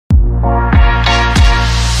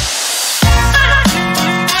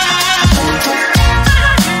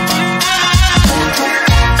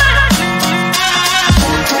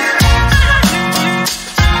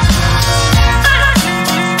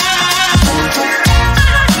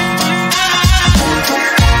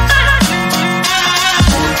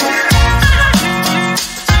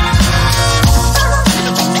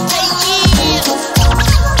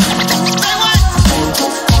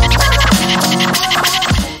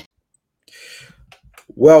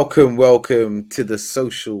Welcome to the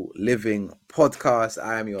Social Living Podcast.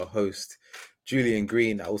 I am your host, Julian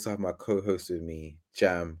Green. I also have my co-host with me,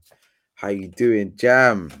 Jam. How you doing,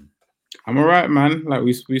 Jam? I'm all right, man. Like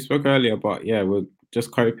we spoke earlier, but yeah, we're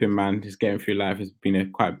just coping, man. Just getting through life. It's been a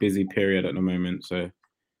quite busy period at the moment, so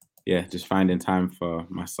yeah, just finding time for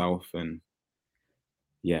myself and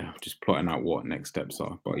yeah, just plotting out what next steps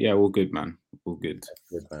are. But yeah, all good, man. All good.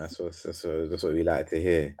 Good, man. That's what we like to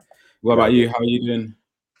hear. What Glad about to- you? How are you doing?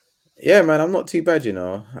 Yeah, man. I'm not too bad,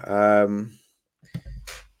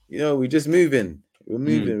 we're just moving. We're Mm.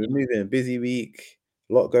 moving. We're moving. Busy week.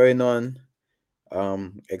 A lot going on.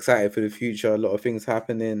 Excited for the future. A lot of things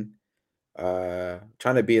happening.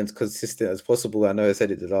 Trying to be as consistent as possible. I know I said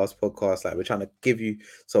it the last podcast, like we're trying to give you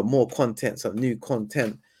some more content, some new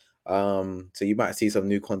content. So you might see some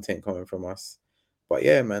new content coming from us. But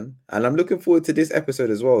yeah, man. And I'm looking forward to this episode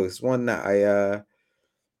as well. It's one that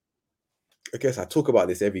I guess I talk about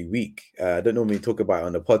this every week. I don't normally talk about it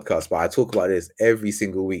on the podcast, but I talk about this every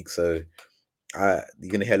single week. So you're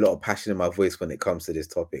gonna hear a lot of passion in my voice when it comes to this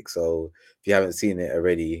topic. So if you haven't seen it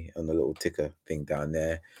already on the little ticker thing down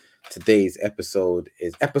there, today's episode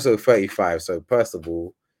is episode 35. So first of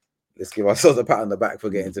all, let's give ourselves a pat on the back for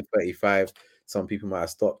getting to 35. Some people might have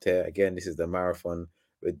stopped here. Again, this is the marathon.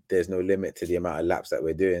 There's no limit to the amount of laps that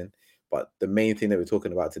we're doing. But the main thing that we're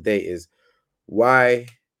talking about today is why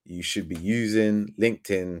you should be using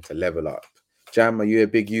LinkedIn to level up. Jam, are you a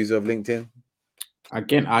big user of LinkedIn?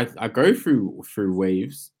 Again, I go through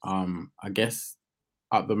waves. I guess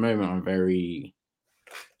at the moment I'm very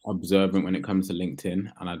observant when it comes to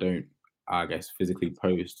LinkedIn, and I don't, I guess, physically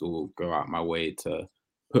post or go out my way to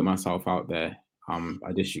put myself out there.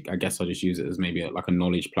 I guess I just use it as maybe like a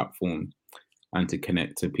knowledge platform and to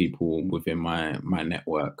connect to people within my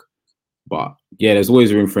network. But yeah, there's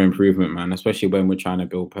always room for improvement, man. Especially when we're trying to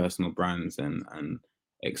build personal brands and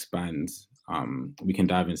expand. We can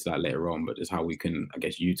dive into that later on, but just how we can, I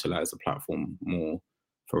guess, utilize the platform more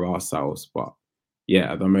for ourselves. But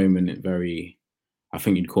yeah, at the moment, I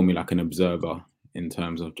think you'd call me like an observer in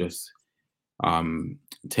terms of just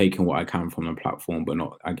taking what I can from the platform, but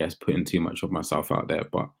not, I guess, putting too much of myself out there.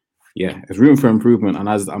 But yeah, there's room for improvement, and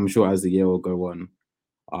as I'm sure as the year will go on,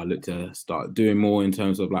 I'll look to start doing more in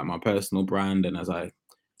terms of like my personal brand, and as I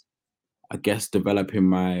guess developing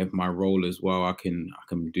my role as well, I can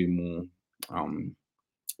do more um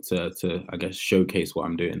to I guess showcase what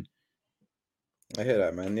I'm doing. I hear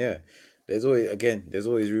that, man. Yeah. There's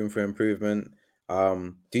always room for improvement.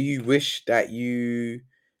 Do you wish that you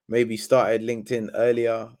maybe started LinkedIn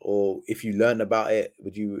earlier, or if you learned about it,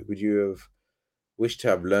 would you have wished to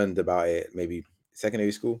have learned about it maybe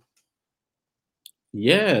secondary school?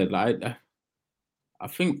 Yeah, like I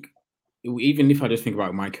think even if I just think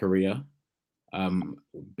about my career, um,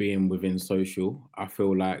 being within social, I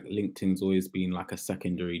feel like LinkedIn's always been like a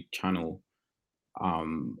secondary channel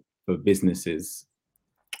for businesses.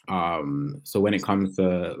 So when it comes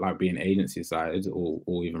to like being agency side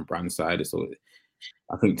or even brand side,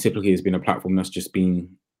 I think typically it's been a platform that's just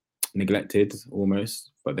been neglected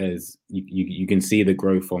almost. But you can see the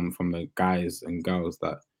growth from the guys and girls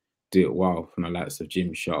that do it well, from the likes of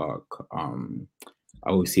Gymshark. I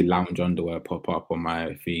always see lounge underwear pop up on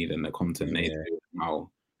my feed and the content they Yeah. do,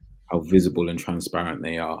 how visible and transparent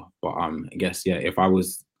they are. But I guess yeah, if I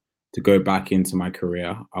was to go back into my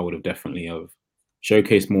career, I would have definitely have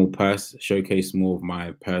showcased more of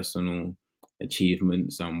my personal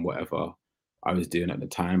achievements and whatever I was doing at the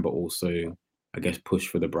time, but also I guess push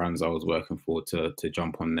for the brands I was working for to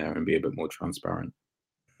jump on there and be a bit more transparent.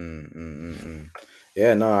 Mm, mm, mm, mm.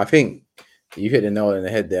 Yeah, no, I think you hit the nail on the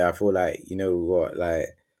head there. I feel like you know what, like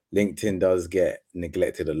LinkedIn does get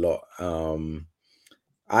neglected a lot.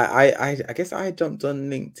 I guess I jumped on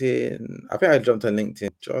LinkedIn. I think I jumped on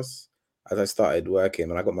LinkedIn just as I started working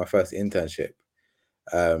when I got my first internship.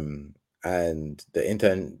 Um, and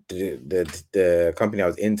the company I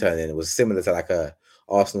was interning was similar to like a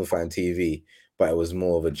Arsenal fan TV, but it was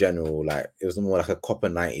more of a general, like it was more like a Copper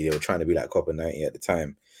 90. They were trying to be like Copper 90 at the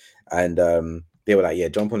time. And they were like, yeah,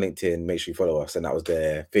 jump on LinkedIn, make sure you follow us. And that was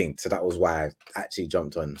their thing. So that was why I actually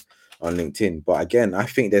jumped on LinkedIn. But again, I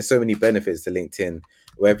think there's so many benefits to LinkedIn,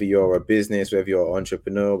 whether you're a business, whether you're an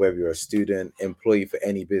entrepreneur, whether you're a student, employee for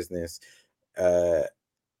any business. Uh,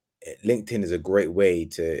 LinkedIn is a great way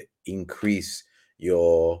to increase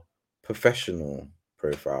your professional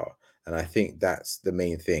profile. And I think that's the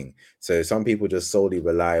main thing. So some people just solely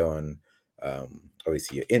rely on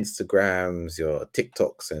obviously your Instagrams, your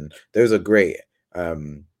TikToks, and those are great.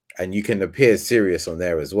 And you can appear serious on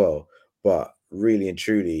there as well. But really and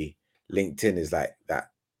truly, LinkedIn is like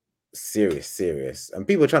that serious. And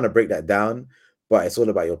people are trying to break that down, but it's all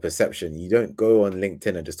about your perception. You don't go on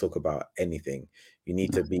LinkedIn and just talk about anything. You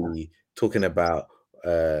need to be talking about,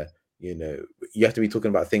 you know, you have to be talking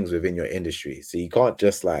about things within your industry. So you can't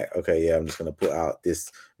just like, okay, yeah, I'm just going to put out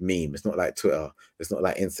this meme. It's not like Twitter. It's not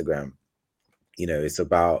like Instagram. You know, it's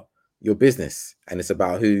about your business, and it's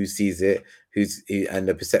about who sees it, and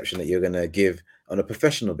the perception that you're going to give on a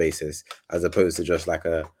professional basis, as opposed to just like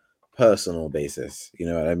a personal basis. You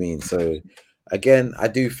know what I mean? So again, I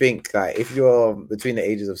do think that if you're between the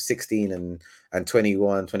ages of 16 and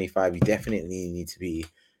 21, 25, you definitely need to be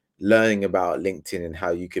learning about LinkedIn and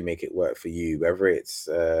how you can make it work for you, whether it's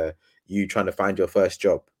you trying to find your first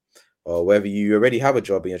job, or whether you already have a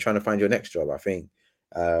job and you're trying to find your next job. I think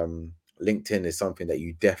LinkedIn is something that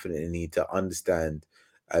you definitely need to understand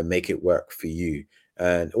and make it work for you.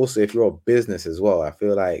 And also, if you're a business as well, I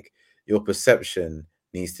feel like your perception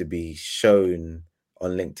needs to be shown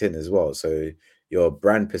on LinkedIn as well. So your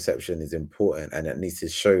brand perception is important, and it needs to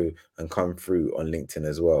show and come through on LinkedIn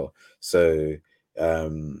as well. So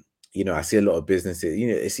you know, I see a lot of businesses, you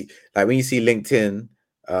know, it's like when you see LinkedIn,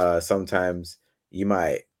 sometimes you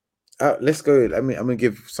might let's go. I'm gonna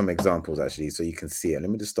give some examples actually, so you can see it. Let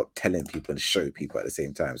me just stop telling people and show people at the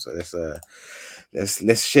same time. So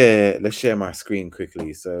let's share my screen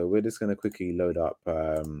quickly. So we're just gonna quickly load up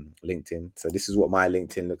LinkedIn. So this is what my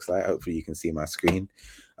LinkedIn looks like. Hopefully you can see my screen.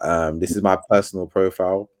 This is my personal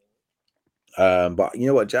profile. But you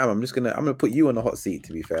know what, Jam? I'm gonna put you on the hot seat.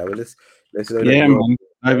 To be fair, but let's load up Yeah, your. man.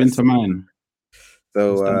 Dive into mine.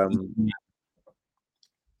 So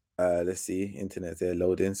let's see, internet there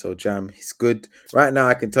loading. So Jam, it's good right now.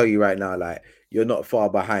 I can tell you right now, like you're not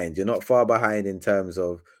far behind. You're not far behind in terms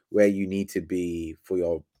of where you need to be for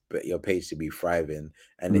your page to be thriving.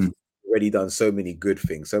 And if you've already done so many good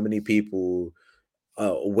things, so many people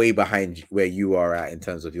are way behind where you are at in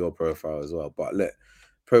terms of your profile as well. But look,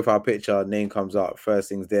 profile picture, name comes up, first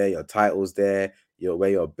things there, your titles there, your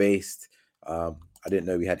where you're based. I didn't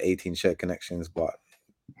know we had 18 shared connections, but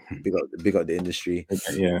big up the industry.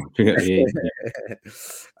 Yeah, yeah.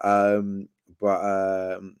 um,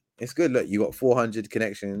 but it's good. Look, you got 400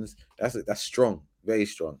 connections. That's strong, very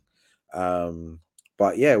strong.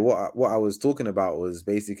 But yeah, what I was talking about was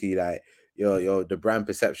basically like your the brand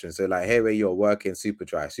perception. So like here where you're working,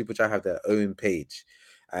 Superdry have their own page,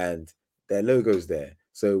 and their logo's there.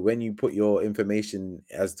 So when you put your information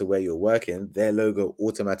as to where you're working, their logo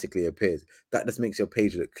automatically appears. That just makes your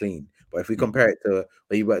page look clean. But if we compare it to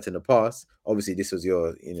where you worked in the past, obviously this was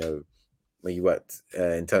your, you know, when you worked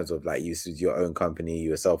in terms of like you was your own company, you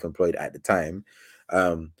were self-employed at the time.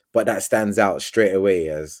 But that stands out straight away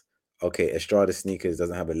as okay, Estrada Sneakers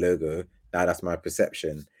doesn't have a logo. Now that's my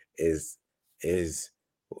perception is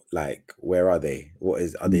like where are they? What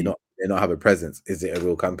is are they not have a presence? Is it a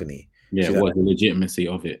real company? Yeah, Do you know what the legitimacy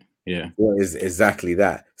of it? Yeah. what is exactly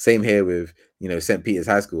that? Same here with, you know, St. Peter's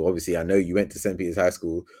High School. Obviously, I know you went to St. Peter's High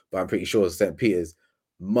School, but I'm pretty sure St. Peter's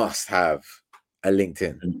must have a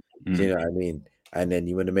LinkedIn. Do you know what I mean? And then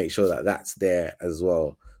you want to make sure that that's there as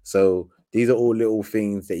well. So these are all little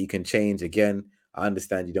things that you can change. Again, I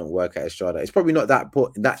understand you don't work at Estrada. It's probably not that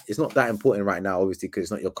important. That it's not that important right now, obviously, because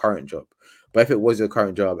it's not your current job. But if it was your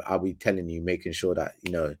current job, I'll be telling you, making sure that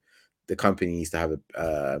you know the company needs to have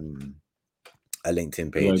a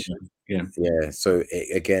LinkedIn page. Yeah. So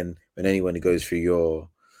again, when anyone goes through your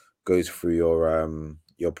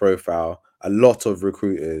profile, a lot of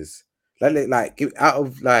recruiters like out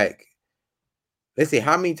of like, let's say,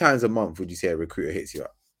 how many times a month would you say a recruiter hits you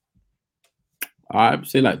up? I'd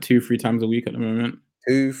say like 2-3 times a week at the moment.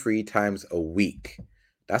 2-3 times a week.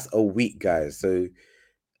 That's a week, guys. So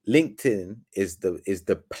LinkedIn is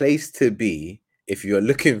the place to be if you're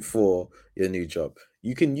looking for your new job.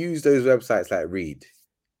 You can use those websites like Reed,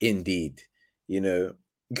 Indeed. You know,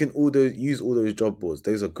 you can use all those job boards.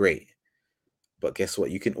 Those are great. But guess what?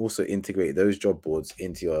 You can also integrate those job boards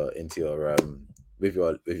into your with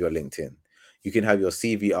your LinkedIn. You can have your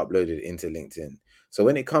CV uploaded into LinkedIn. So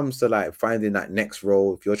when it comes to like finding that next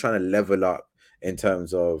role, if you're trying to level up in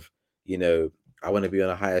terms of, you know, I want to be on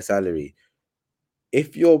a higher salary,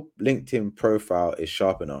 if your LinkedIn profile is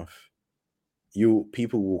sharp enough,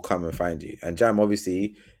 people will come and find you. And Jam,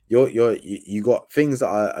 obviously, you got things that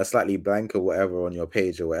are slightly blank or whatever on your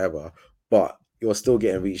page or whatever, but you're still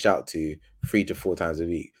getting reached out to 3 to 4 times a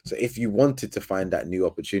week. So if you wanted to find that new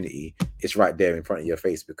opportunity, it's right there in front of your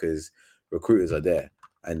face because recruiters are there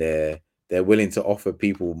and they're willing to offer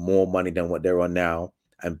people more money than what they're on now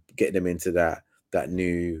and get them into that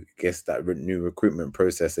new new recruitment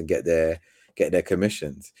process and get their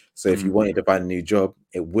commissions. So if you wanted to find a new job,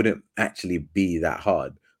 it wouldn't actually be that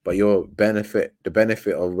hard. But the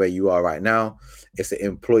benefit of where you are right now, it's an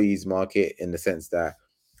employees market in the sense that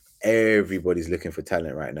everybody's looking for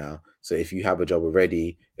talent right now. So if you have a job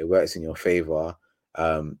already, it works in your favor.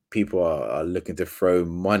 People are looking to throw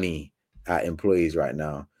money at employees right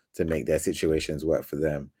now to make their situations work for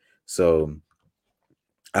them. So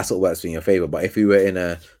that's what works in your favor. But if you were in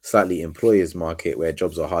a slightly employers market where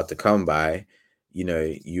jobs are hard to come by, you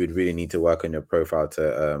would really need to work on your profile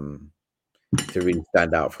to really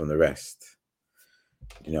stand out from the rest.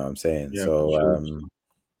 You know what I'm saying? Yeah, So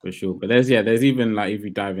for sure. But there's even like, if you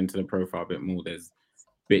dive into the profile a bit more, there's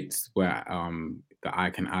bits where that I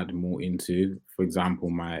can add more into. For example,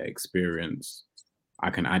 my experience, I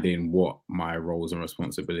can add in what my roles and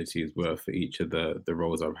responsibilities were for each of the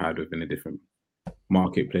roles I've had within the different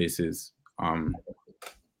marketplaces. You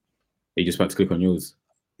just about to click on yours.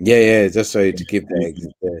 yeah, just so to give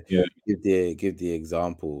Yeah. give the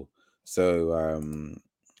example. So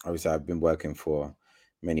obviously I've been working for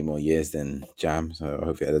many more years than Jam, so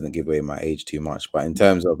hopefully I doesn't give away my age too much. But in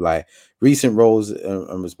terms of like recent roles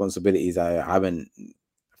and responsibilities, I haven't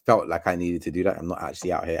felt like I needed to do that. I'm not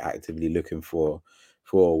actually out here actively looking for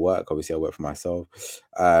work. Obviously I work for myself.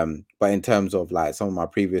 But in terms of like some of my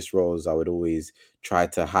previous roles, I would always try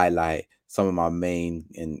to highlight some of my main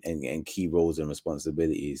and key roles and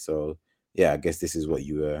responsibilities. So yeah, I guess this is what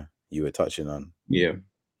you were touching on. Yeah.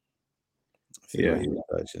 This is what you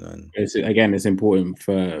were touching on. It's important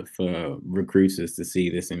for recruiters to see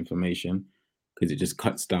this information, because it just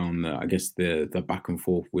cuts down the back and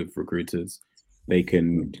forth with recruiters. They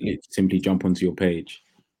can simply jump onto your page,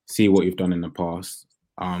 see what you've done in the past,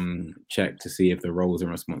 check to see if the roles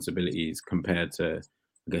and responsibilities compared to,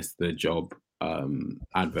 I guess, the job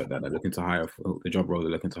advert that they're looking to hire for, the job role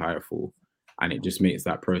they're looking to hire for, and it just makes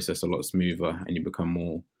that process a lot smoother, and you become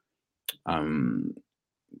more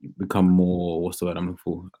what's the word I'm looking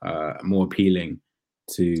for? More appealing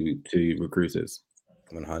to recruiters.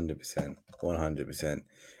 100%, 100%.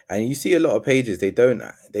 And you see a lot of pages, they don't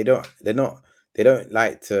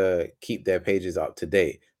like to keep their pages up to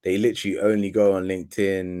date. They literally only go on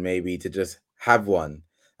LinkedIn maybe to just have one,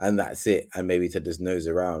 and that's it, and maybe to just nose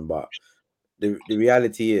around. But the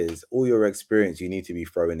reality is, all your experience you need to be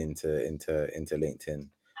thrown into LinkedIn.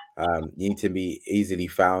 You need to be easily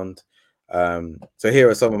found. So here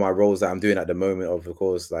are some of my roles that I'm doing at the moment. Of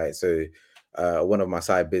course, like so, one of my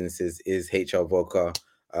side businesses is HR Vodka.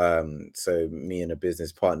 So me and a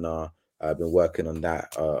business partner, I've been working on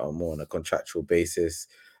that more on a contractual basis.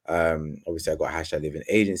 Obviously, I got Hashtag Living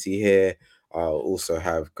Agency here. I also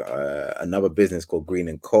have another business called Green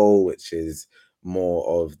and Co, which is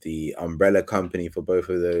more of the umbrella company for both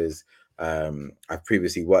of those. I've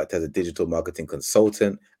previously worked as a digital marketing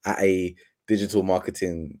consultant at a digital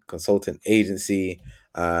marketing consultant agency.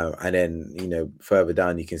 And then, further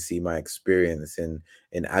down, you can see my experience in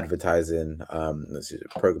advertising,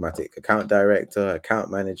 programmatic account director, account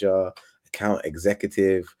manager, account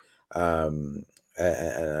executive, and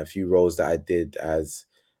a few roles that I did as,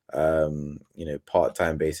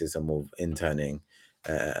 part-time basis and more interning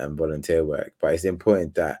and volunteer work. But it's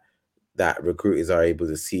important that recruiters are able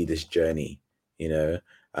to see this journey.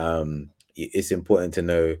 It's important to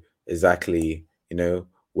know exactly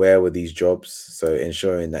where were these jobs, so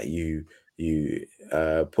ensuring that you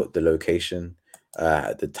put the location,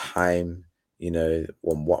 the time,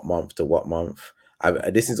 from what month to what month.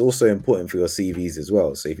 This is also important for your CVs as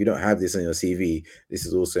well. So if you don't have this on your CV, this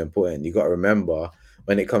is also important. You got to remember,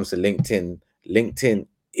 when it comes to LinkedIn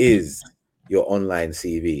is your online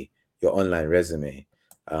CV, your online resume.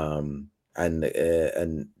 And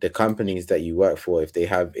the companies that you work for, if they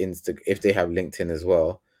have LinkedIn as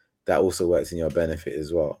well, that also works in your benefit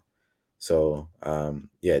as well. So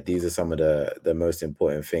yeah, these are some of the most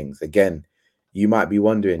important things. Again, you might be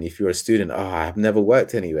wondering, if you're a student, I've never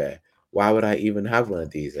worked anywhere, why would I even have one of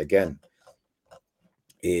these? Again,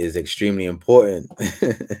 it is extremely important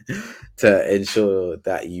to ensure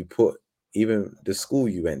that you put even the school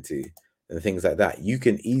you went to and things like that. You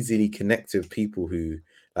can easily connect with people who,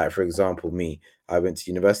 like, for example, me, I went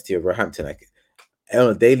to University of Roehampton. Like,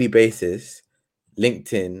 on a daily basis,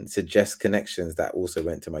 LinkedIn suggests connections that also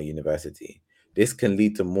went to my university. This can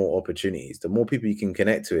lead to more opportunities. The more people you can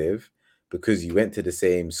connect with, because you went to the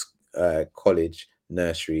same college,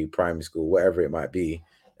 nursery, primary school, whatever it might be.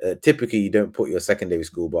 Typically, you don't put your secondary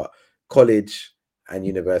school, but college and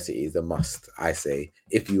university is a must, I say,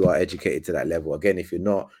 if you are educated to that level. Again, if you're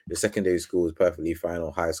not, your secondary school is perfectly fine,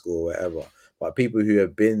 or high school, or whatever. But people who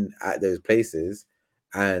have been at those places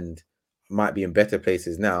and might be in better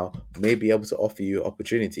places now may be able to offer you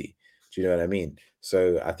opportunity. Do you know what I mean?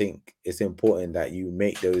 So I think it's important that you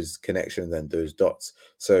make those connections and those dots.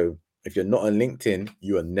 So if you're not on LinkedIn,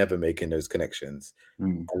 you are never making those connections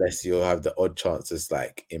unless you'll have the odd chances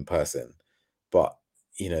like in person. But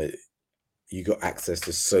you know, you got access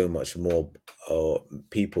to so much more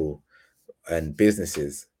people and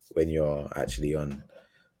businesses when you're actually on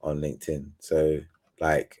LinkedIn. So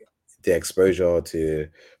like the exposure to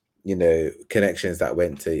connections that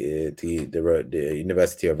went to the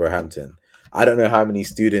University of Roehampton. I don't know how many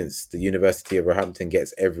students the University of Roehampton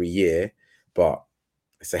gets every year, but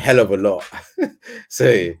it's a hell of a lot.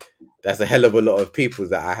 So that's a hell of a lot of people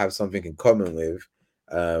that I have something in common with.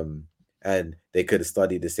 And they could have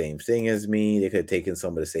studied the same thing as me. They could have taken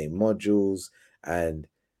some of the same modules. And,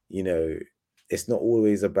 you know, it's not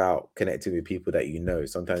always about connecting with people that you know.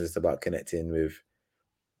 Sometimes it's about connecting with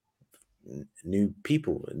new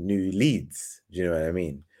people, new leads. Do you know what I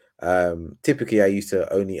mean? Typically, I used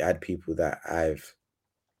to only add people that I've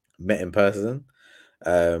met in person.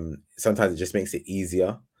 Sometimes it just makes it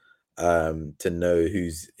easier to know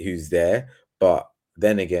who's there. But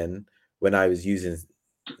then again, when I was using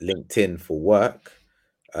LinkedIn for work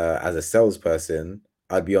as a salesperson,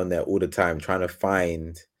 I'd be on there all the time trying to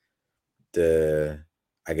find the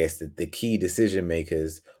key decision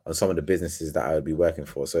makers on some of the businesses that I would be working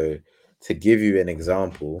for. So to give you an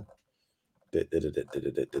example,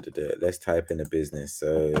 let's type in a business.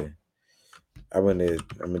 So I'm gonna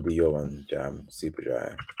do your one, Jam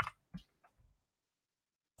Superdry.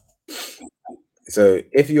 So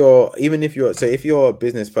if you're a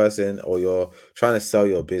business person or you're trying to sell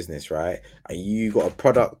your business, right, and you got a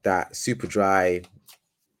product that Superdry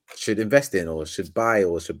should invest in or should buy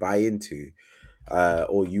into,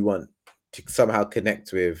 or you want to somehow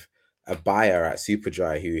connect with a buyer at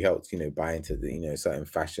Superdry who helps buy into the certain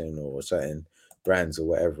fashion or certain brands or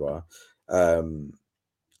whatever.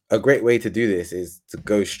 A great way to do this is to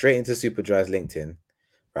go straight into Superdry's LinkedIn,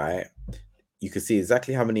 right? You can see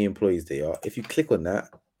exactly how many employees they are. If you click on that,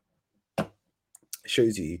 it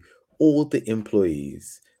shows you all the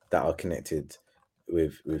employees that are connected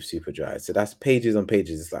with Superdry. So that's pages on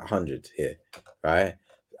pages. It's like 100 here, right?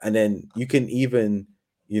 And then you can even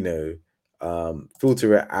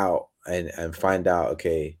filter it out and find out,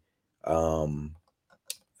 okay, where's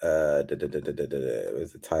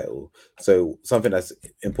the title? So something that's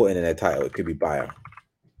important in their title, it could be buyer.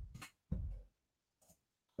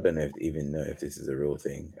 I don't even know if this is a real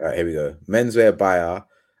thing. All right, here we go. Menswear buyer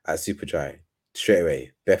at Superdry. Straight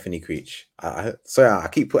away, Bethany Creech. Sorry, I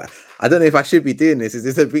keep put. I don't know if I should be doing this. Is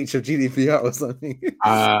this a breach of GDPR or something?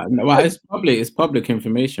 No, well, it's public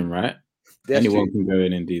information, right? That's Anyone true. can go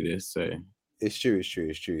in and do this. So It's true.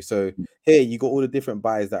 So here you got all the different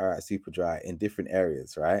buyers that are at Superdry in different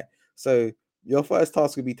areas, right? So your first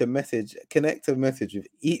task would be to connect a message with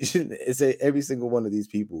each say every single one of these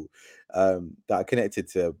people that are connected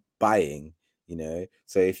to buying,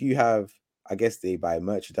 So if you have, I guess they buy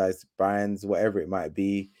merchandise, brands, whatever it might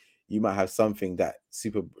be, you might have something that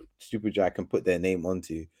Superdry can put their name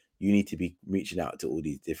onto. You need to be reaching out to all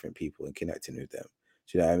these different people and connecting with them.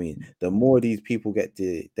 Do you know what I mean? The more these people that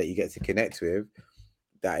you get to connect with,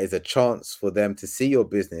 that is a chance for them to see your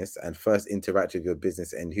business and first interact with your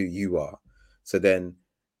business and who you are. So then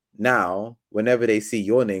now, whenever they see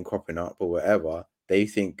your name cropping up or whatever, they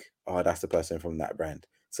think, oh, that's the person from that brand.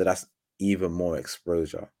 So that's even more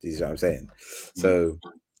exposure. Do you see what I'm saying? So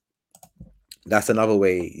that's another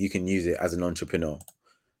way you can use it as an entrepreneur.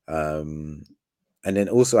 And then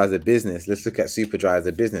also as a business, let's look at Superdry as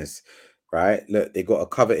a business, right? Look, they got a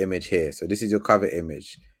cover image here. So this is your cover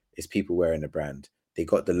image. It's people wearing the brand. They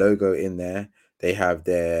got the logo in there. They have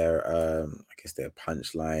their, I guess their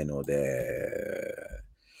punchline or their,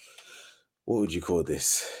 what would you call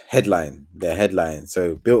this? Headline. Their headline.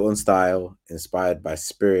 So built on style, inspired by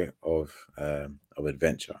spirit of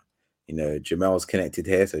adventure. Jamel's connected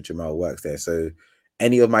here, so Jamel works there. So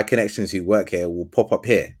any of my connections who work here will pop up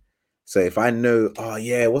here. So if I know, oh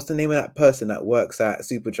yeah, what's the name of that person that works at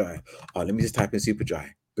Superdry? Oh, let me just type in Superdry.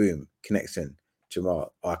 Boom, connection.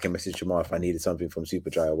 Jamal. Oh, I can message Jamal if I needed something from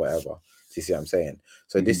Superdry or whatever. Do you see what I'm saying?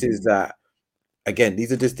 So this is that. Again,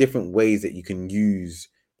 these are just different ways that you can use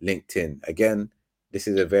LinkedIn. Again, this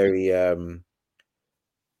is a very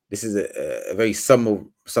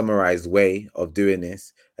summarized way of doing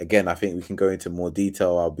this. Again, I think we can go into more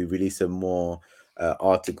detail. I'll be releasing more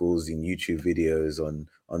articles and YouTube videos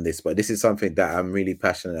on this, but this is something that I'm really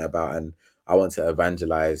passionate about, and I want to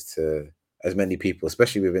evangelize to as many people,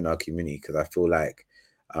 especially within our community, because I feel like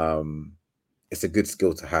it's a good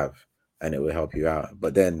skill to have and it will help you out.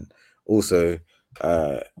 But then also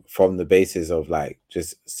from the basis of like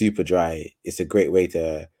just Superdry, it's a great way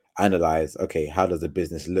to analyze, okay, how does the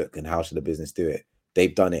business look and how should the business do it?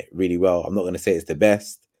 They've done it really well. I'm not going to say it's the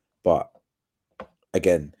best, but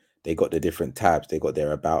again, they got the different tabs, they got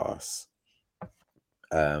their about us.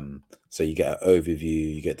 So you get an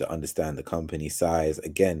overview, you get to understand the company size.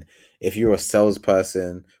 Again, if you're a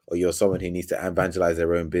salesperson or you're someone who needs to evangelize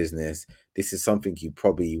their own business, this is something you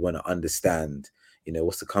probably want to understand. You know,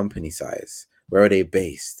 what's the company size? Where are they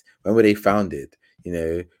based? When were they founded? You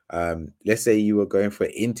know, let's say you were going for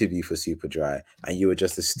an interview for Superdry and you were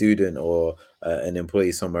just a student or an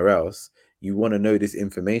employee somewhere else. You want to know this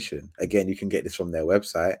information. Again, you can get this from their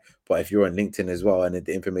website, but if you're on LinkedIn as well and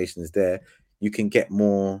the information is there, you can get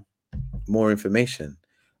more information.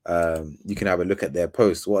 You can have a look at their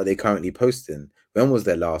posts. What are they currently posting? When was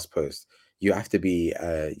their last post? You have to be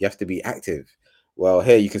active. Well,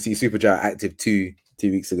 here you can see Superdry active two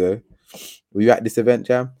weeks ago. Were you at this event,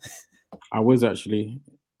 Jam? I was actually.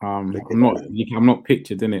 Look I'm not. at I'm not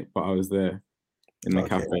pictured in it, but I was there in the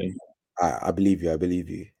that. Okay, cafe. I believe you. I believe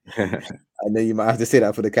you. I know you might have to say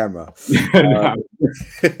that for the camera. No,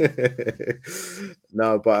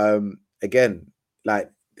 No, but again,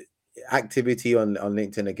 like activity on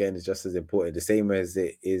LinkedIn again is just as important. The same as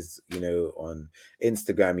it is, you know, on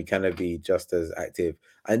Instagram, you cannot be just as active.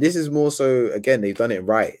 And this is more so, again, they've done it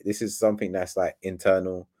right. This is something that's like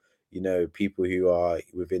internal, you know, people who are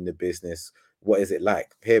within the business. What is it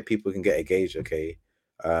like? Here people can get a gauge, okay.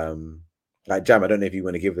 Like Jam, I don't know if you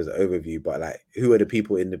want to give us an overview, but like who are the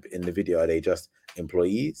people in the video? Are they just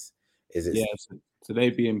employees? Is it yeah, so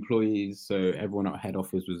they'd be employees. So everyone at head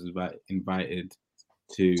office was invited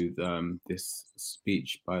to this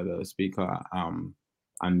speech by the speaker.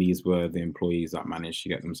 And these were the employees that managed to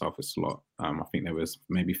get themselves a slot. I think there was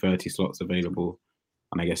maybe 30 slots available,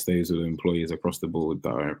 and I guess those were the employees across the board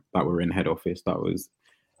that were in head office that was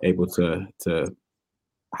able to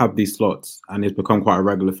have these slots, and it's become quite a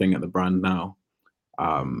regular thing at the brand now.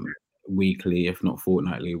 Weekly, if not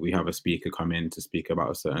fortnightly, we have a speaker come in to speak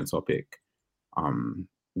about a certain topic,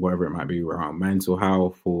 wherever it might be, around mental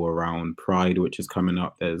health or around pride, which is coming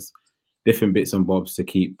up. There's different bits and bobs to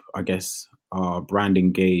keep, I guess, our brand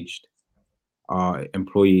engaged, our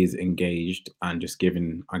employees engaged, and just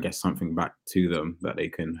giving, I guess, something back to them that they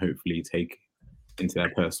can hopefully take into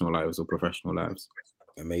their personal lives or professional lives.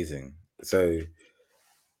 amazing? So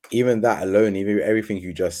even that alone, even everything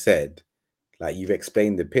you just said, like you've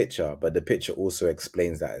explained the picture, but the picture also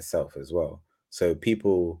explains that itself as well. So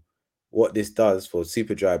people, what this does for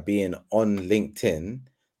Superdry being on LinkedIn,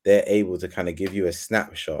 they're able to kind of give you a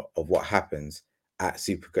snapshot of what happens at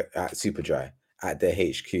Superdry at their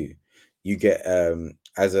HQ. You get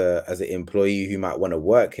as an employee who might want to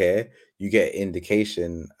work here, you get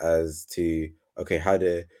indication as to, okay, how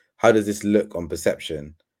does this look on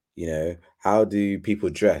perception? You know, how do people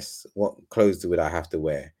dress? What clothes would I have to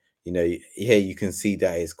wear? You know, here you can see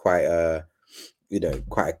that it's quite a, you know,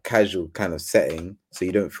 quite a casual kind of setting, so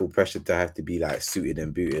you don't feel pressured to have to be like suited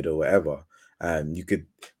and booted or whatever. You could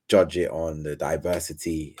judge it on the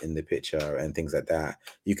diversity in the picture and things like that.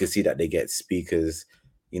 You can see that they get speakers.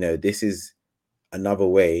 You know, this is another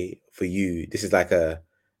way for you. This is like a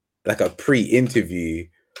pre-interview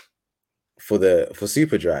for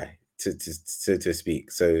Superdry to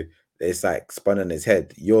speak. So it's like spun on its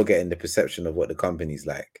head. You're getting the perception of what the company's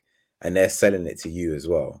like, and they're selling it to you as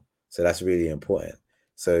well. So that's really important.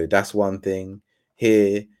 So that's one thing.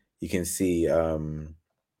 Here you can see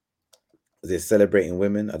is it celebrating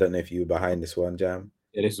women? I don't know if you were behind this one, Jam.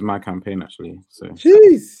 Yeah, this is my campaign actually. So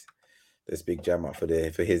Jeez. Let's big Jam up for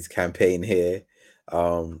his campaign here.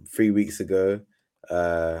 3 weeks ago.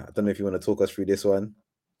 I don't know if you want to talk us through this one.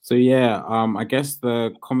 So yeah, I guess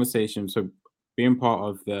the conversation. So being part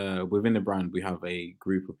of within the brand, we have a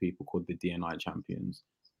group of people called the DNI champions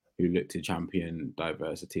who look to champion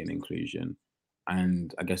diversity and inclusion.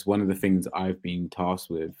 And I guess one of the things I've been tasked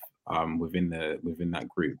with, within that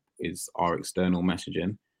group, is our external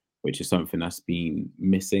messaging, which is something that's been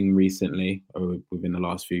missing recently, or within the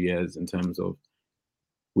last few years, in terms of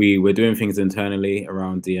we're doing things internally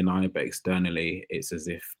around DNI, but externally it's as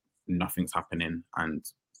if nothing's happening, and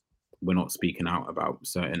we're not speaking out about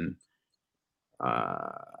uh,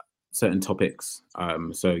 certain topics.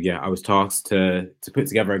 So yeah, I was tasked to put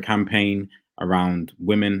together a campaign around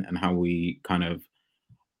women and how we kind of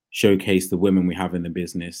showcase the women we have in the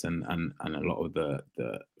business, and a lot of the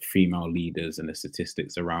female leaders and the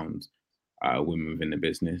statistics around women within the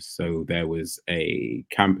business. So there was a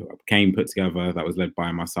campaign put together that was led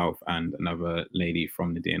by myself and another lady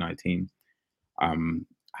from the DNI team.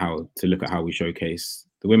 How to look at how we showcase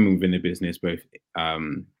the women within the business, both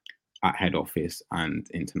at head office and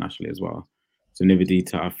internationally as well. So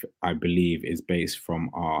Nivedita, I believe, is based from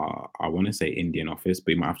I want to say Indian office,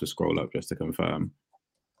 but you might have to scroll up just to confirm.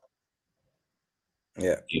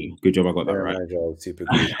 Yeah. Good job, I got that General right. manager of Super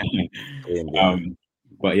Group India.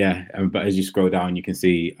 But yeah, but as you scroll down, you can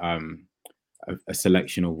see a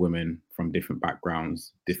selection of women from different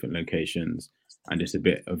backgrounds, different locations, and just a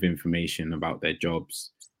bit of information about their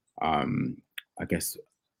jobs. I guess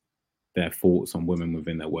their thoughts on women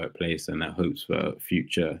within their workplace and their hopes for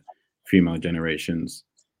future female generations.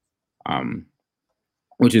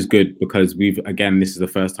 Which is good because this is the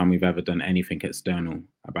first time we've ever done anything external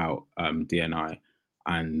about DNI,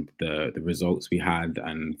 and the results we had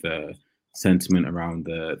and the sentiment around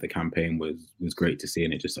the campaign was great to see,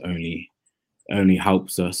 and it just only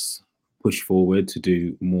helps us push forward to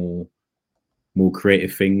do more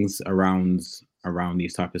creative things around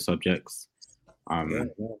these type of subjects. Yeah.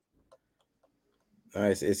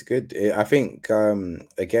 Nice, it's good. I think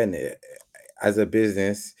again, as a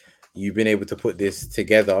business, you've been able to put this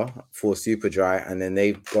together for Superdry, and then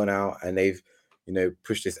they've gone out and they've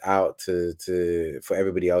pushed this out to for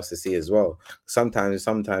everybody else to see as well. Sometimes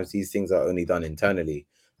these things are only done internally,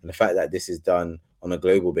 and the fact that this is done on a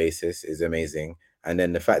global basis is amazing. And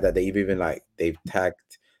then the fact that they've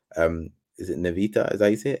tagged is it Navita? Is that how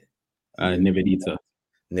you say it? Nivedita.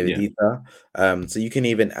 Yeah. Nivedita. So you can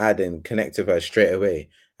even add and connect with her straight away.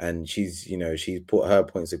 And she's put her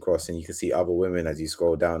points across, and you can see other women as you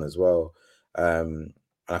scroll down as well.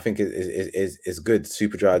 I think it's good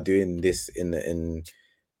Superdry doing this in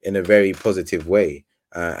a very positive way.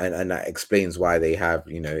 And that explains why they have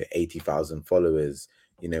 80,000 followers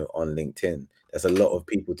on LinkedIn. There's a lot of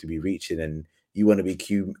people to be reaching, and you want to be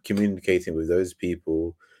communicating with those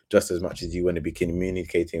people just as much as you want to be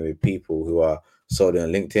communicating with people who are solely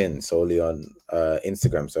on LinkedIn, solely on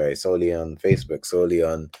Instagram, solely on Facebook, solely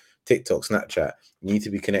on TikTok, Snapchat. You need to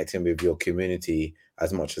be connecting with your community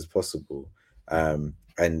as much as possible. And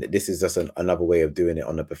this is just another way of doing it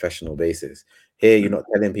on a professional basis. Here, you're not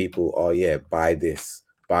telling people, oh yeah, buy this,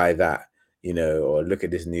 buy that, or look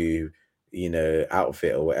at this new,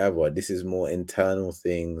 outfit or whatever. This is more internal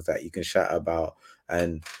things that you can chat about,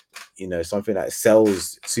 and something that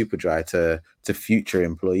sells Superdry to future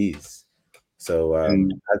employees. So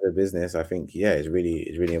as a business, I think it's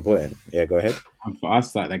really important. Yeah, go ahead. And for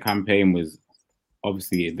us, like the campaign was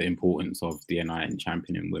obviously the importance of DNI and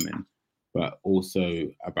championing women, but also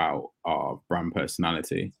about our brand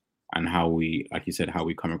personality and how we, like you said, how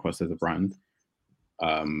we come across as a brand.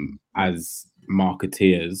 As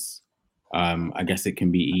marketeers, I guess it can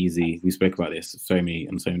be easy. We spoke about this on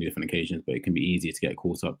so many different occasions, but it can be easy to get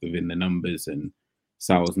caught up within the numbers and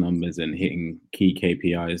sales numbers and hitting key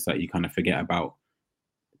KPIs that you kind of forget about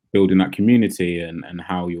building that community and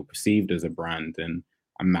how you're perceived as a brand, and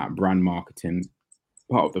that brand marketing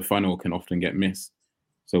part of the funnel can often get missed.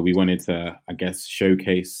 So we wanted to, I guess,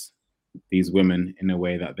 showcase these women in a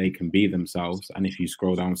way that they can be themselves. And if you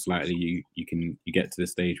scroll down slightly, you get to the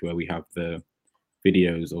stage where we have the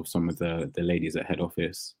videos of some of the ladies at head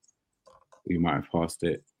office. You might have passed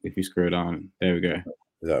it. If you scroll down, there we go.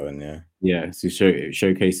 Is that one? Yeah. Yeah. So it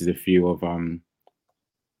showcases a few other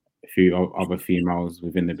females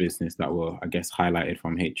within the business that were, I guess, highlighted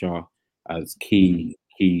from HR as key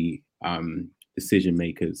decision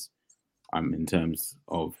makers in terms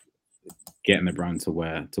of getting the brand to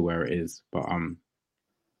where it is. But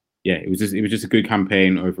it was just a good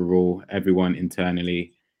campaign overall. Everyone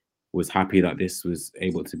internally was happy that this was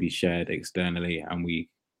able to be shared externally, and we've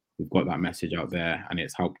got that message out there, and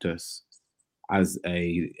it's helped us as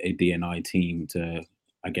a DNI team to,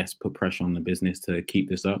 I guess, put pressure on the business to keep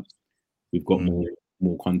this up. We've got more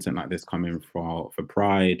content like this coming for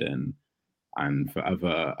Pride and for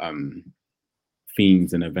other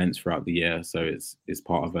themes and events throughout the year. So it's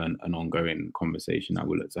part of an ongoing conversation that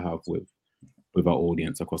we'll look to have with our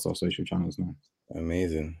audience across our social channels now.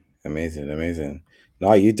 Amazing.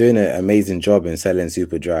 No, you're doing an amazing job in selling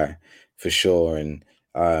Superdry for sure, and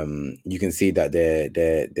you can see that they're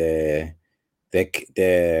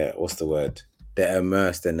what's the word? They're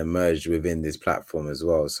immersed and emerged within this platform as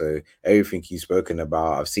well. So everything you've spoken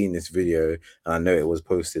about, I've seen this video, and I know it was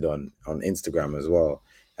posted on Instagram as well,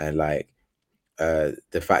 and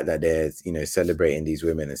the fact that they're celebrating these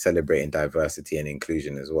women and celebrating diversity and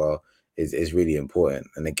inclusion as well is really important.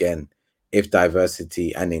 And again, if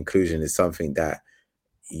diversity and inclusion is something that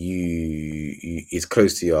you is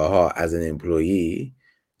close to your heart as an employee,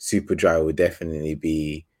 Superdry will definitely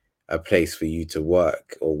be a place for you to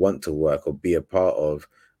work or want to work or be a part of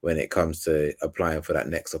when it comes to applying for that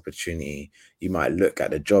next opportunity. You might look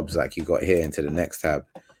at the jobs like you got here into the next tab,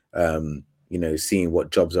 seeing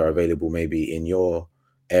what jobs are available maybe in your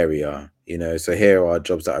area, you know. So here are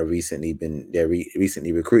jobs that are recently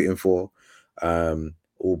recruiting for,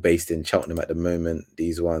 all based in Cheltenham at the moment,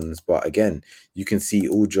 these ones. But again, you can see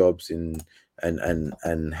all jobs in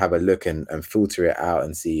and have a look and filter it out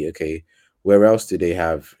and see, okay, where else do they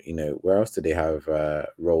have, you know, where else do they have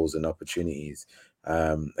roles and opportunities.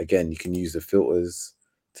 Again, you can use the filters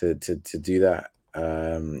to do that.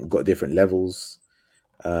 Got different levels.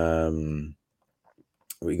 We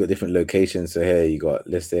got different locations. So here you got,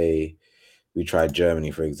 let's say we tried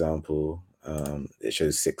Germany, for example. It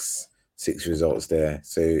shows six results there.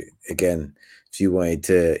 So again, if you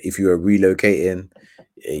were relocating,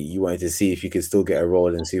 you wanted to see if you could still get a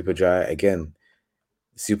role in Superdry, again,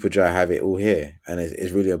 Superdry have it all here, and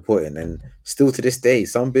it's really important. And still to this day,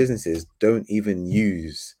 some businesses don't even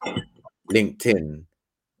use LinkedIn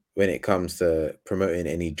when it comes to promoting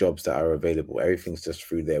any jobs that are available. Everything's just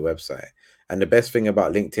through their website. And the best thing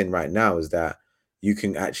about LinkedIn right now is that you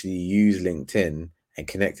can actually use LinkedIn and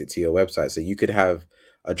connect it to your website. So you could have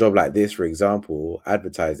a job like this, for example,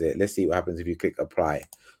 advertise it. Let's see what happens if you click apply.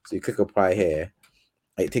 So you click apply here,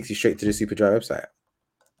 it takes you straight to the Superdry website.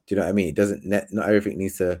 Do you know what I mean? It doesn't, not everything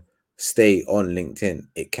needs to stay on LinkedIn.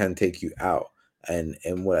 It can take you out. And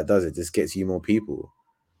what it does, it just gets you more people.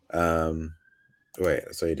 Wait,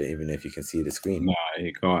 so you don't even know if you can see the screen. No,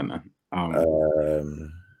 you can't.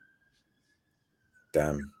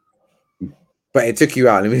 Damn. But it took you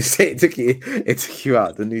out. Let me say, it took you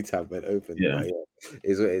out. The new tab went open. Yeah. But yeah,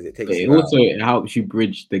 is what it is. It takes But you also out. it helps you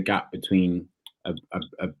bridge the gap between a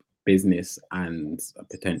business and a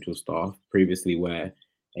potential staff. Previously, where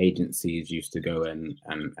agencies used to go and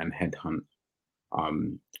headhunt,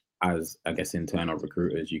 as I guess internal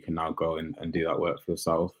recruiters, you can now go and do that work for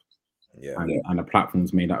yourself. Yeah. And the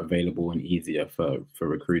platforms made that available and easier for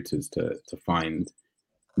recruiters to find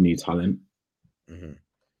new talent. Mm-hmm.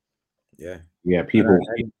 Yeah. Yeah, people.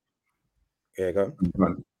 Yeah, go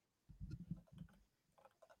on.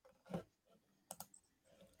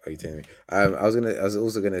 Are you telling me? I was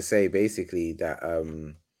also gonna say basically that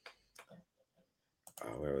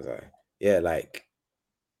where was I? Yeah, like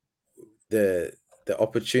the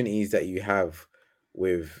opportunities that you have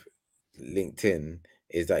with LinkedIn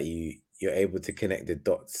is that you're able to connect the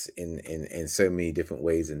dots in so many different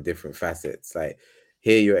ways and different facets. Like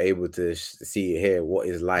here, you're able to see here what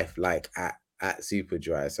is life like at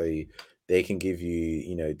Superdry. So they can give you,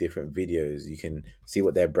 you know, different videos. You can see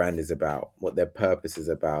what their brand is about, what their purpose is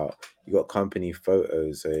about. You got company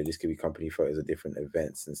photos. So this could be company photos of different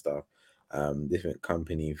events and stuff. Different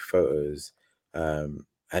company photos.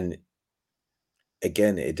 And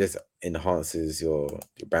again, it just enhances your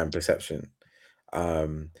brand perception.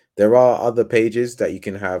 There are other pages that you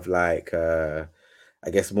can have, like I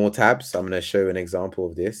guess more tabs. I'm going to show an example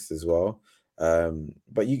of this as well.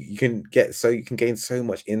 But you can gain so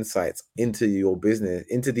much insights into your business,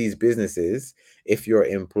 into these businesses, if you're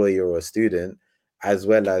an employee or a student, as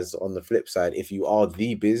well as on the flip side, if you are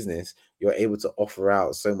the business, you're able to offer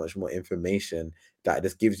out so much more information that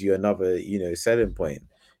just gives you another, you know, selling point.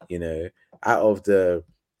 You know, out of the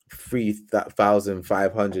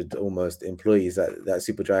 3,500 almost employees that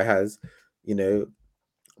Superdry has, you know,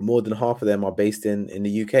 more than half of them are based in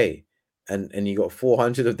the UK, and you got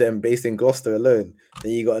 400 of them based in Gloucester alone.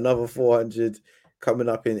 Then you got another 400 coming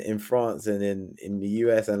up in France and in the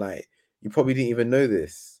US, and like you probably didn't even know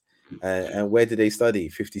this. And where did they study?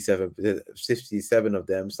 57 of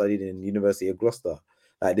them studied in University of Gloucester.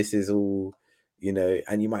 Like this is all, you know,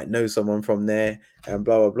 and you might know someone from there and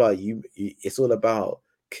blah blah blah. It's all about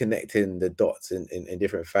connecting the dots in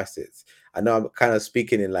different facets. I know I'm kind of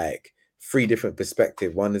speaking in like three different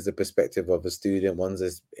perspectives. One is the perspective of a student, one's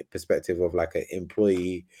a perspective of like an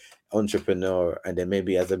employee, entrepreneur, and then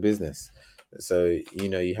maybe as a business. So you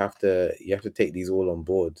know, you have to take these all on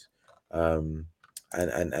board. And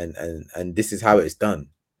this is how it's done.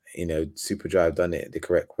 You know, Superdry have done it the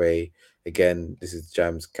correct way. Again, this is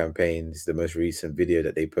Jam's campaign. This is the most recent video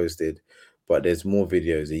that they posted, but there's more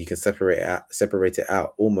videos that you can separate it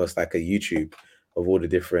out almost like a YouTube of all the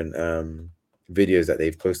different videos that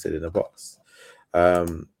they've posted in the box.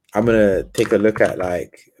 I'm gonna take a look at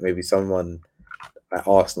like maybe someone at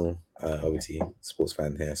Arsenal, obviously sports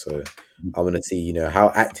fan here, so I want to see, you know,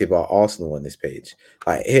 how active are Arsenal on this page.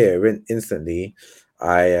 Like here, instantly,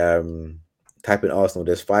 I type in Arsenal.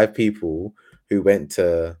 There's 5 people who went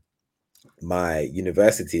to my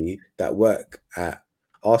university that work at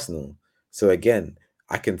Arsenal. So again,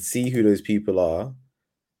 I can see who those people are,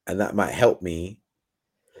 and that might help me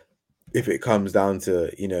if it comes down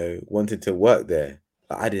to, you know, wanting to work there.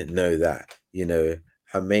 I didn't know that, you know,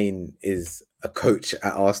 Hermaine is a coach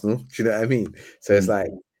at Arsenal. Do you know what I mean? So it's like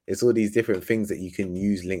It's all these different things that you can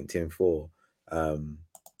use LinkedIn for,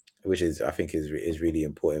 which is, I think, is really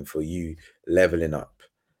important for you leveling up.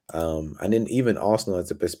 And then even Arsenal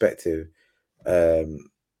as a perspective, their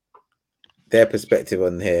perspective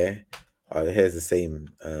on here, here's the same.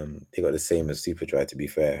 They got the same as Superdry, to be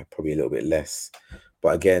fair, probably a little bit less.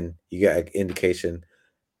 But again, you get an indication.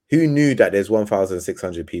 Who knew that there's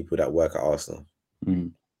 1,600 people that work at Arsenal?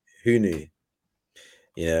 Mm. Who knew?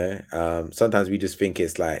 You know, sometimes we just think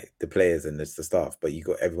it's like the players and it's the staff, but you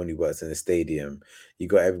got everyone who works in the stadium. You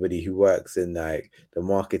got everybody who works in like the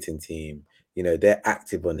marketing team. You know, they're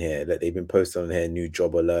active on here. Like they've been posting on here new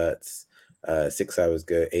job alerts 6 hours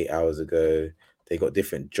ago, 8 hours ago. They got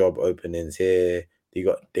different job openings here.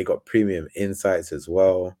 They got premium insights as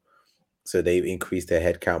well. So they've increased their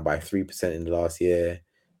headcount by 3% in the last year.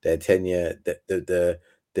 Their tenure, the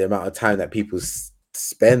amount of time that people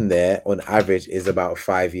spend there on average is about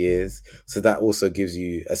 5 years. So that also gives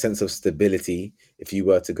you a sense of stability if you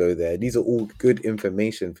were to go there. These are all good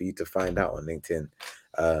information for you to find out on LinkedIn.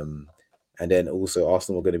 And then also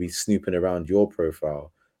Arsenal are going to be snooping around your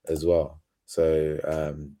profile as well. So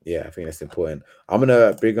yeah, I think that's important. I'm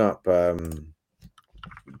gonna bring up Deloitte.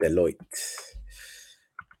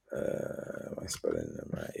 Am I spelling them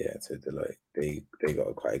right? Yeah, so Deloitte. They got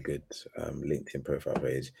a quite good LinkedIn profile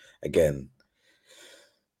page. Again,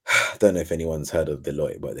 I don't know if anyone's heard of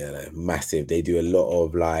Deloitte, but they're like massive. They do a lot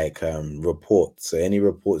of like reports. So any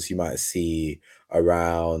reports you might see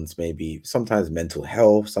around maybe sometimes mental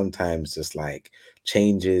health, sometimes just like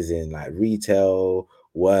changes in like retail,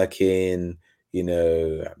 working, you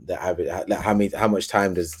know, the average, like how much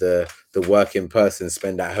time does the working person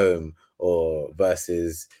spend at home or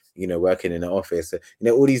versus, you know, working in an office. So, you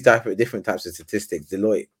know, all these different types of statistics.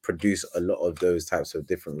 Deloitte produce a lot of those types of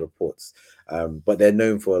different reports. But they're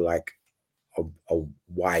known for like a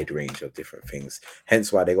wide range of different things.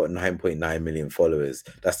 Hence why they got 9.9 million followers.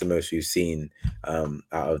 That's the most we've seen out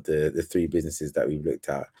of the three businesses that we've looked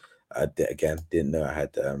at. Again, didn't know I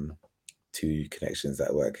had two connections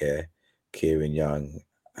that work here, Kieran Young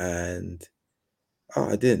and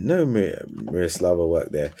I didn't know Miroslava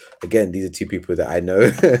worked there. Again, these are two people that I know,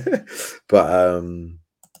 but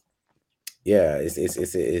yeah,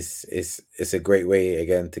 it's a great way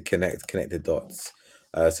again to connect the dots.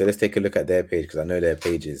 So let's take a look at their page because I know their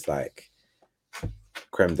page is like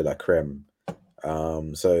creme de la creme.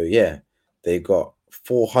 So yeah, they got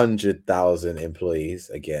 400,000 employees.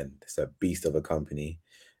 Again, it's a beast of a company.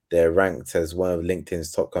 They're ranked as one of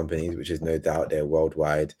LinkedIn's top companies, which is no doubt. They're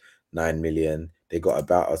worldwide, 9 million. They got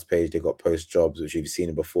about us page. They got post jobs, which you've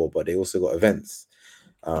seen before, but they also got events.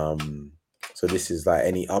 So this is like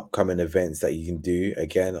any upcoming events that you can do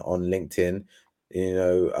again on LinkedIn. You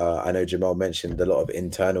know, I know Jamal mentioned a lot of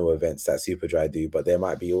internal events that Superdry do, but there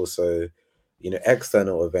might be also, you know,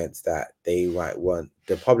 external events that they might want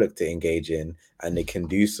the public to engage in, and they can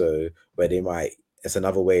do so where they might. It's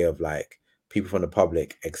another way of like people from the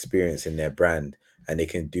public experiencing their brand, and they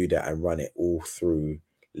can do that and run it all through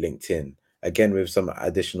LinkedIn. Again, with some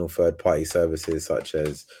additional third-party services such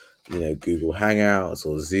as, you know, Google Hangouts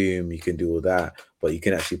or Zoom, you can do all that, but you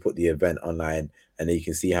can actually put the event online and then you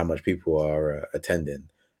can see how much people are attending.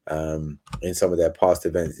 In some of their past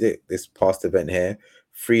events, this past event here,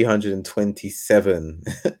 327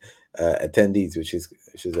 attendees, which is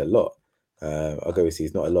a lot. Obviously,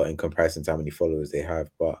 it's not a lot in comparison to how many followers they have,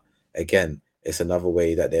 but again, it's another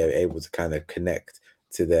way that they're able to kind of connect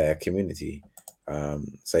to their community.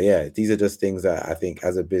 So yeah, these are just things that I think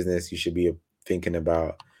as a business you should be thinking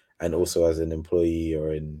about, and also as an employee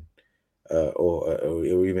or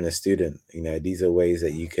or even a student. You know, these are ways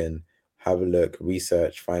that you can have a look,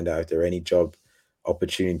 research, find out if there are any job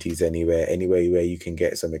opportunities anywhere where you can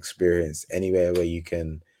get some experience, anywhere where you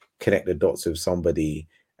can connect the dots with somebody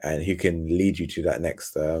and who can lead you to that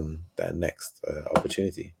next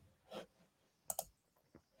opportunity.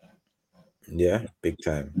 Yeah, big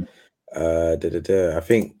time. I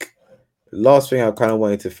think last thing I kind of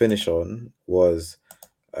wanted to finish on was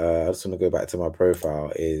I just want to go back to my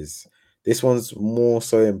profile. Is this one's more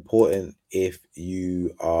so important if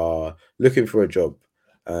you are looking for a job?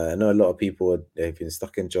 I know a lot of people they've been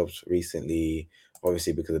stuck in jobs recently,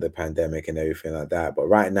 obviously because of the pandemic and everything like that. But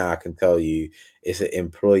right now, I can tell you it's an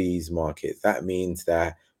employees market. That means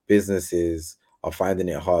that businesses are finding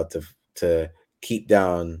it hard to keep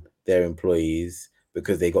down their employees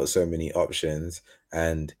because they got so many options,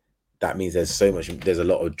 and that means there's a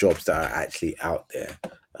lot of jobs that are actually out there.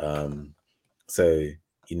 So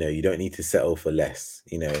you know, you don't need to settle for less,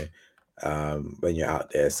 you know, when you're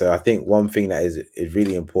out there. So I think one thing that is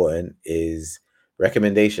really important is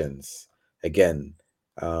recommendations. Again,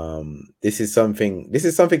 This is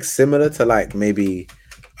something similar to like maybe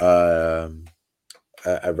a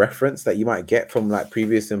reference that you might get from like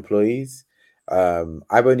previous employees.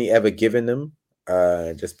 I've only ever given them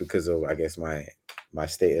just because of, I guess, my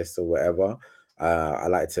status or whatever. I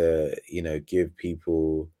like to, give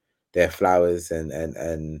people their flowers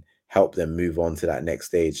and help them move on to that next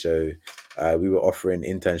stage. So we were offering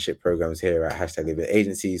internship programs here at Hashtag Living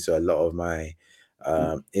Agency. So a lot of my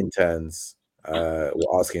interns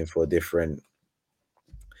were asking for different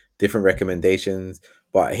recommendations.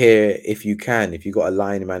 But here, if you got a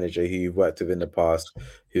line manager who you've worked with in the past,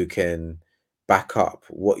 who can back up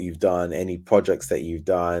what you've done, any projects that you've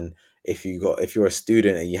done. If you're a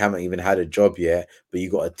student and you haven't even had a job yet, but you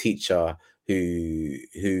got a teacher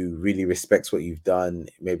who really respects what you've done,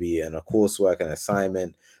 maybe in a coursework, an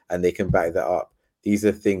assignment, and they can back that up. These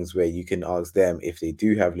are things where you can ask them, if they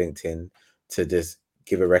do have LinkedIn, to just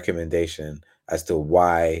give a recommendation as to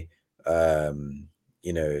why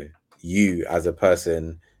you as a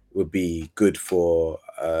person would be good for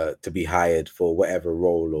to be hired for whatever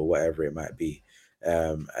role or whatever it might be.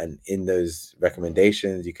 And in those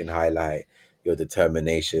recommendations, you can highlight your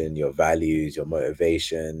determination, your values, your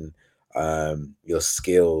motivation, your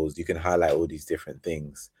skills. You can highlight all these different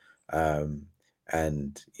things. And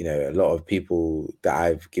a lot of people that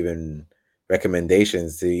I've given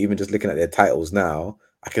recommendations to, even just looking at their titles now,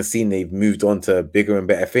 I can see they've moved on to bigger and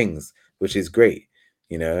better things, which is great.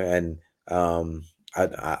 And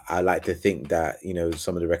I like to think that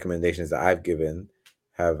some of the recommendations that I've given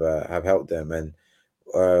have helped them. And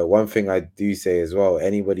one thing I do say as well,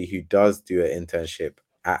 anybody who does do an internship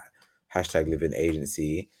at Hashtag Living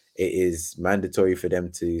Agency, it is mandatory for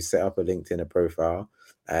them to set up a LinkedIn profile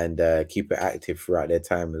and keep it active throughout their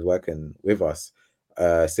time as working with us,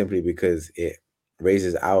 simply because it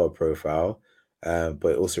raises our profile, but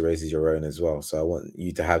it also raises your own as well. So I want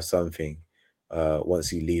you to have something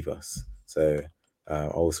once you leave us. So I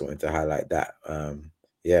also wanted to highlight that.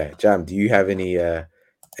 Yeah, Jam, do you have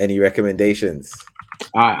any recommendations?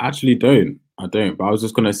 I actually don't. I don't. But I was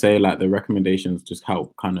just gonna say, like, the recommendations just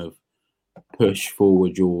help kind of push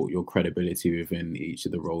forward your credibility within each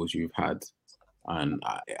of the roles you've had, and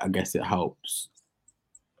I guess it helps.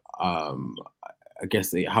 Um, I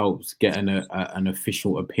guess it helps get an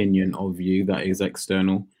official opinion of you that is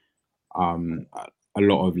external. A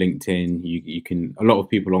lot of LinkedIn, you can, a lot of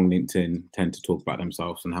people on LinkedIn tend to talk about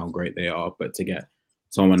themselves and how great they are, but to get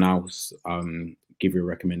someone else give you a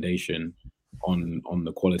recommendation on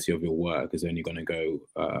the quality of your work is only going to go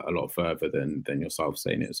a lot further than yourself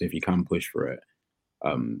saying it. So if you can push for it,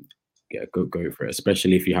 yeah, go for it.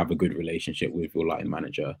 Especially if you have a good relationship with your line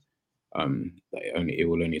manager. It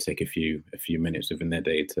will only take a few minutes within their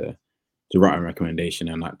day to write a recommendation,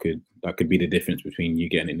 and that could be the difference between you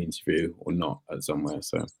getting an interview or not at somewhere.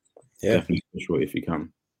 So Yeah, definitely push for it if you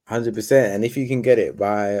can. 100%. And if you can get it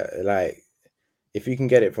by if you can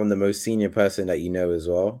get it from the most senior person that you know as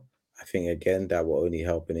well, I think again that will only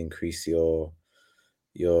help and increase your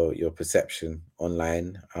perception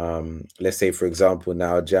online. Let's say, for example,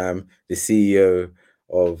 now Jam, the CEO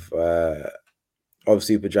of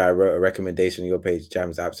Superdry, wrote a recommendation on your page.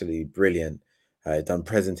 Jam's absolutely brilliant. Done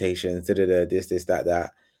presentations, this,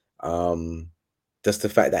 that. Um, just the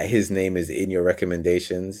fact that his name is in your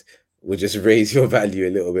recommendations will just raise your value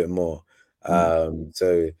a little bit more.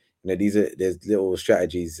 So there's little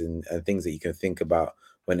strategies and things that you can think about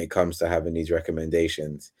when it comes to having these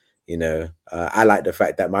recommendations. I like the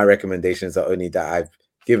fact that my recommendations are only that I've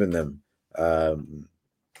given them,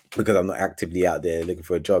 because I'm not actively out there looking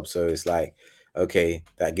for a job. So it's like, okay,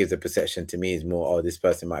 that gives a perception to me is more, oh, this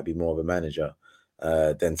person might be more of a manager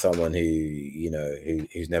than someone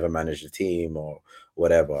who's never managed a team or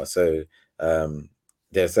whatever. So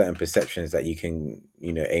there are certain perceptions that you can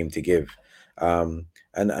aim to give.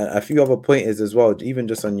 And a few other pointers as well, even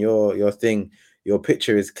just on your thing. Your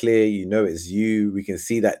picture is clear, it's you. We can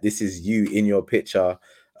see that this is you in your picture.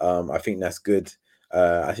 I think that's good.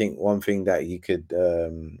 I think one thing that you could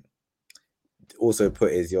also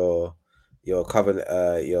put is your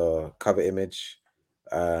cover image.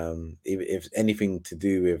 If anything to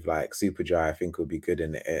do with like Superdry, I think would be good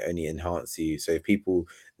and only enhance you. So if people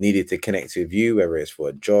needed to connect with you, whether it's for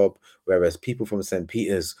a job, whereas people from St.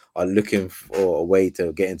 Peter's are looking for a way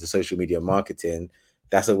to get into social media marketing,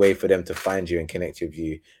 that's a way for them to find you and connect with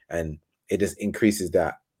you, and it just increases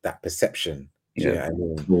that perception. Do you know what I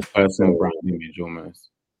mean? More personal So brand image almost.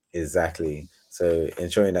 exactly. So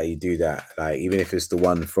ensuring that you do that, like even if it's the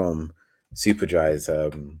one from Superdry's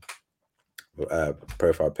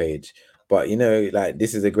profile page. But like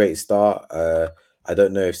this is a great start. I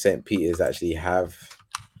don't know if St. Peter's actually have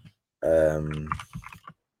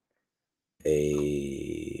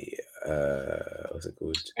a what's it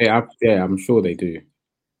called? Yeah, I'm sure they do.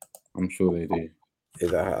 I'm sure they do.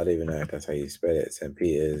 Is that how, I don't even know if that's how you spell it. St.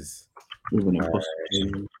 Peter's. Even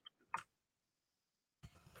apostrophe.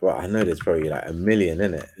 Well, I know there's probably like a million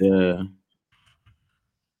in it. Yeah.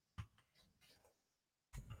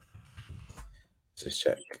 Just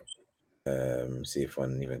check. See if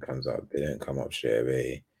one even comes up. They don't come up straight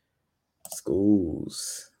away.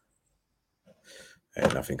 Schools.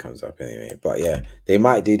 And nothing comes up anyway. But yeah, they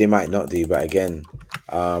might do, they might not do. But again,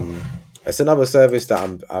 it's another service that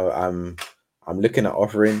I'm looking at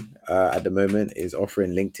offering at the moment, is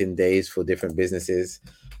offering LinkedIn days for different businesses.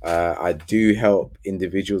 I do help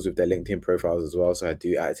individuals with their LinkedIn profiles as well. So I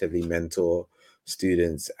do actively mentor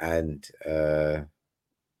students and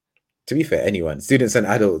to be fair, anyone, students and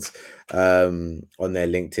adults, on their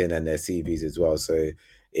LinkedIn and their CVs as well. So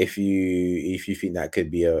if you think that could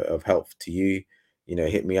be of help to you,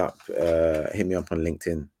 hit me up on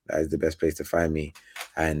LinkedIn. That is the best place to find me,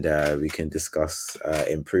 and we can discuss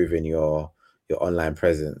improving your online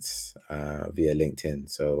presence via LinkedIn.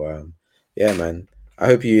 So yeah, man, I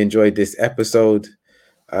hope you enjoyed this episode.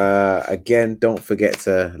 Again, don't forget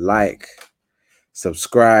to like,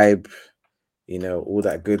 subscribe, all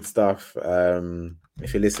that good stuff.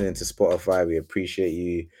 If you're listening to Spotify, we appreciate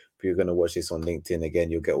you. If you're gonna watch this on LinkedIn, again,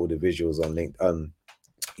 you'll get all the visuals on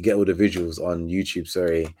you get all the visuals on YouTube,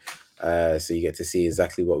 sorry. So you get to see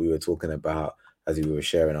exactly what we were talking about as we were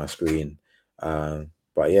sharing our screen.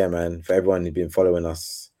 But yeah, man, for everyone who's been following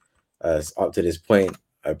us up to this point,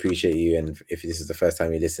 I appreciate you. And if this is the first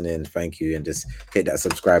time you're listening, thank you. And just hit that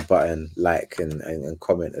subscribe button, like, and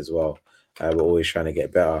comment as well. We're always trying to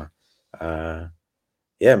get better.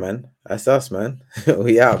 Yeah, man, that's us, man.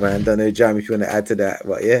 We out, man. Don't know, Jam, if you want to add to that,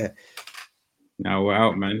 but yeah. Now we're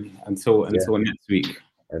out, man. Until next week.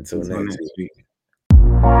 Until next week.